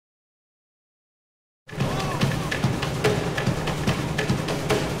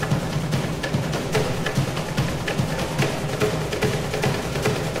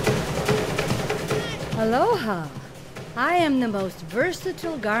Aloha! I am the most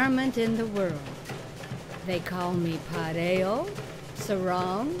versatile garment in the world. They call me pareo,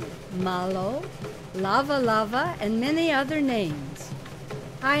 sarong, malo, lava lava, and many other names.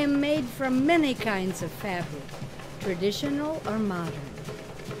 I am made from many kinds of fabric, traditional or modern.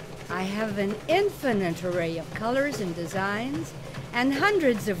 I have an infinite array of colors and designs and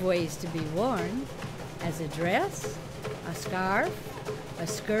hundreds of ways to be worn as a dress, a scarf, a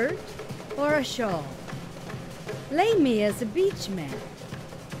skirt, or a shawl. Lay me as a beach mat,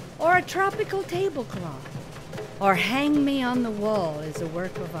 or a tropical tablecloth, or hang me on the wall as a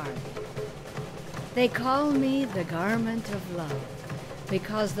work of art. They call me the garment of love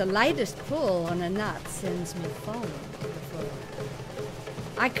because the lightest pull on a knot sends me falling to the floor.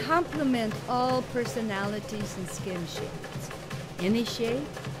 I complement all personalities and skin shades, any shape,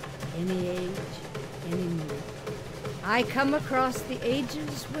 any age, any mood. I come across the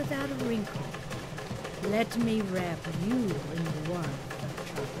ages without a wrinkle. Let me wrap you in the warmth of the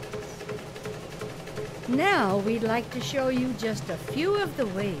tropics. Now we'd like to show you just a few of the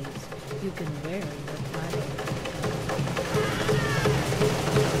ways you can wear your pareo.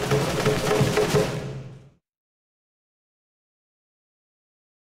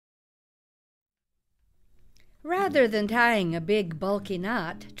 Rather than tying a big bulky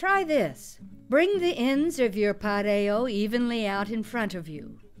knot, try this. Bring the ends of your pareo evenly out in front of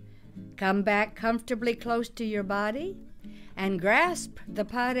you. Come back comfortably close to your body and grasp the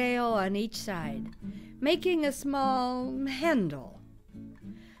pareo on each side, making a small handle.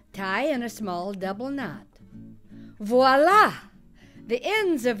 Tie in a small double knot. Voila! The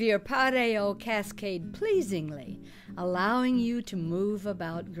ends of your pareo cascade pleasingly, allowing you to move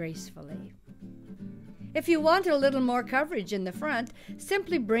about gracefully. If you want a little more coverage in the front,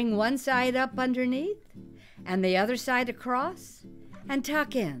 simply bring one side up underneath and the other side across and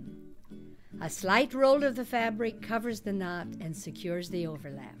tuck in. A slight roll of the fabric covers the knot and secures the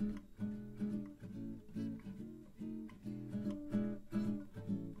overlap.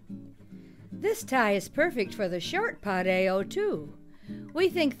 This tie is perfect for the short pareo too. We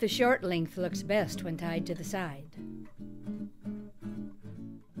think the short length looks best when tied to the side.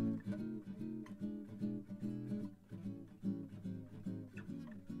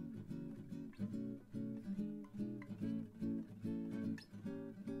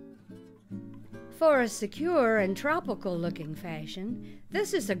 For a secure and tropical-looking fashion,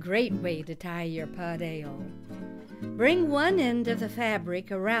 this is a great way to tie your pareo. Bring one end of the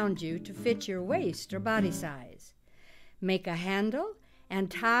fabric around you to fit your waist or body size. Make a handle and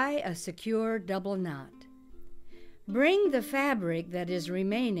tie a secure double knot. Bring the fabric that is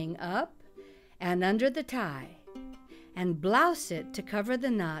remaining up and under the tie, and blouse it to cover the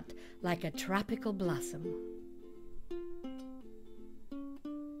knot like a tropical blossom.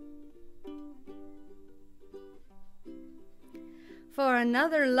 For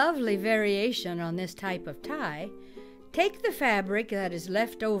another lovely variation on this type of tie, take the fabric that is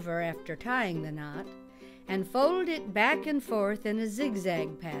left over after tying the knot and fold it back and forth in a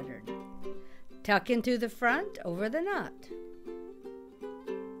zigzag pattern. Tuck into the front over the knot.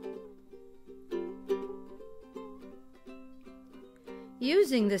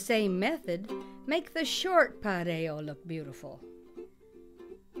 Using the same method, make the short pareo look beautiful.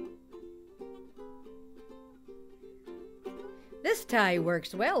 This tie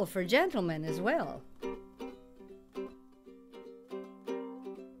works well for gentlemen as well.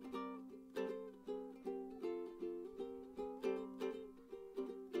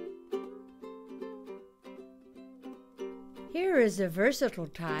 Here is a versatile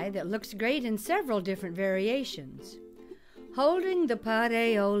tie that looks great in several different variations. Holding the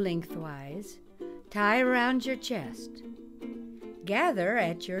pareo lengthwise, tie around your chest. Gather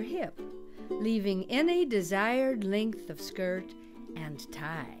at your hip, leaving any desired length of skirt and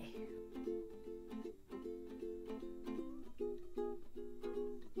tie.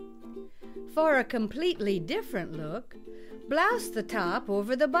 For a completely different look, blouse the top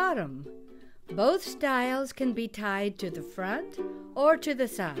over the bottom. Both styles can be tied to the front or to the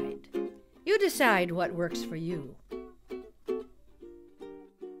side. You decide what works for you.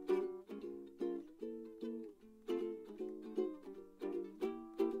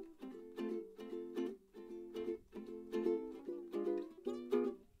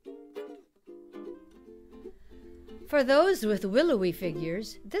 For those with willowy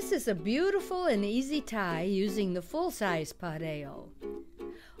figures, this is a beautiful and easy tie using the full-size pareo.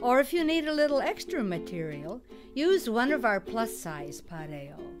 Or if you need a little extra material, use one of our plus-size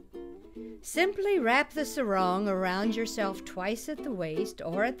pareo. Simply wrap the sarong around yourself twice at the waist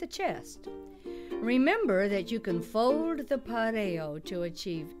or at the chest. Remember that you can fold the pareo to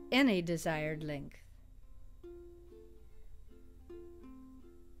achieve any desired length.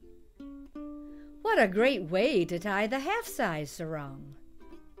 What a great way to tie the half-size sarong!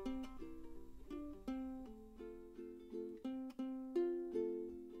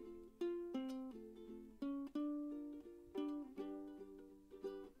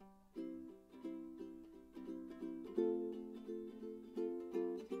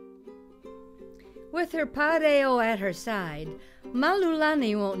 With her pareo at her side,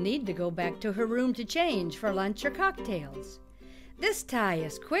 Malulani won't need to go back to her room to change for lunch or cocktails. This tie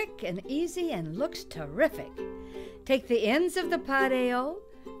is quick and easy and looks terrific. Take the ends of the pareo,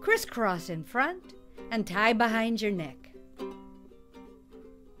 crisscross in front, and tie behind your neck.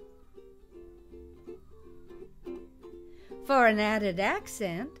 For an added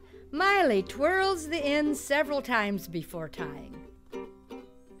accent, Miley twirls the ends several times before tying.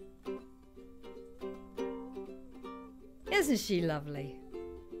 Isn't she lovely?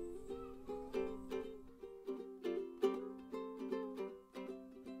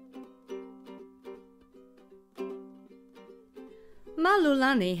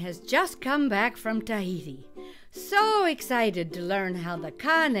 Malulani has just come back from Tahiti, so excited to learn how the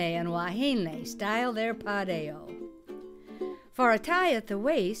Kane and Wahine style their pareo. For a tie at the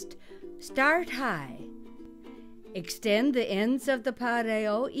waist, start high. Extend the ends of the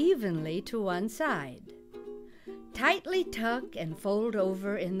pareo evenly to one side. Tightly tuck and fold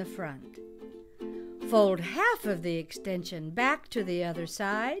over in the front. Fold half of the extension back to the other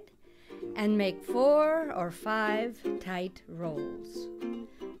side and make 4 or 5 tight rolls.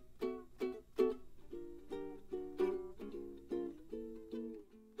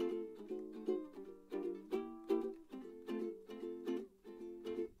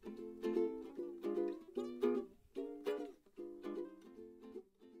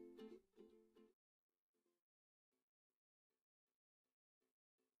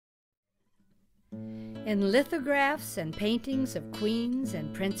 In lithographs and paintings of queens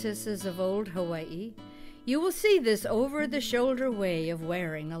and princesses of old Hawaii, you will see this over-the-shoulder way of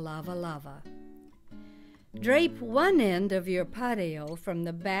wearing a lava lava. Drape one end of your pareo from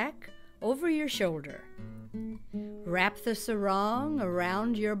the back over your shoulder. Wrap the sarong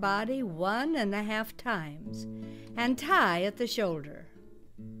around your body 1.5 times and tie at the shoulder.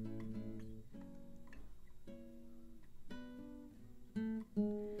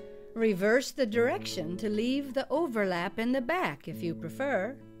 Reverse the direction to leave the overlap in the back if you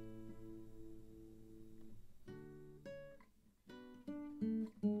prefer.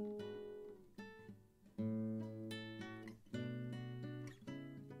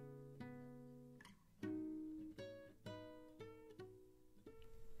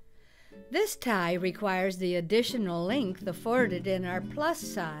 This tie requires the additional length afforded in our plus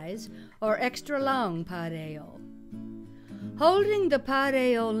size or extra long pareo. Holding the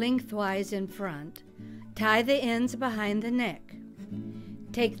pareo lengthwise in front, tie the ends behind the neck.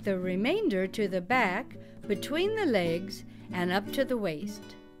 Take the remainder to the back, between the legs, and up to the waist.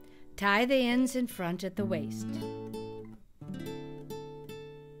 Tie the ends in front at the waist.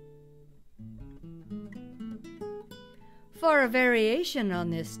 For a variation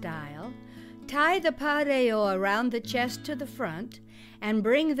on this style, tie the pareo around the chest to the front and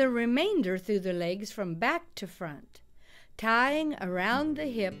bring the remainder through the legs from back to front, tying around the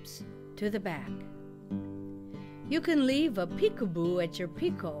hips to the back. You can leave a peekaboo at your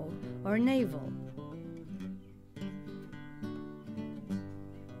pico or navel.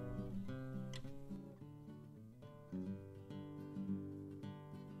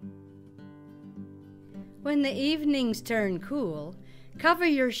 When the evenings turn cool, cover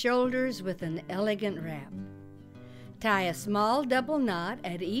your shoulders with an elegant wrap. Tie a small double knot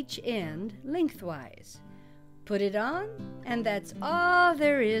at each end lengthwise. Put it on, and that's all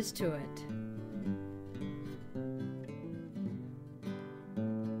there is to it.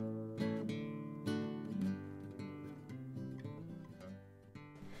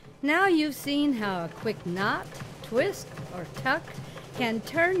 Now you've seen how a quick knot, twist, or tuck can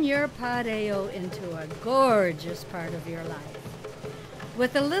turn your pareo into a gorgeous part of your life.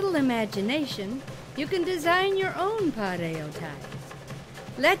 With a little imagination, you can design your own pareo ties.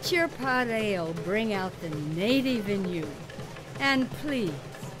 Let your pareo bring out the native in you, and please,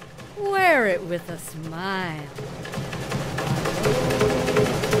 wear it with a smile.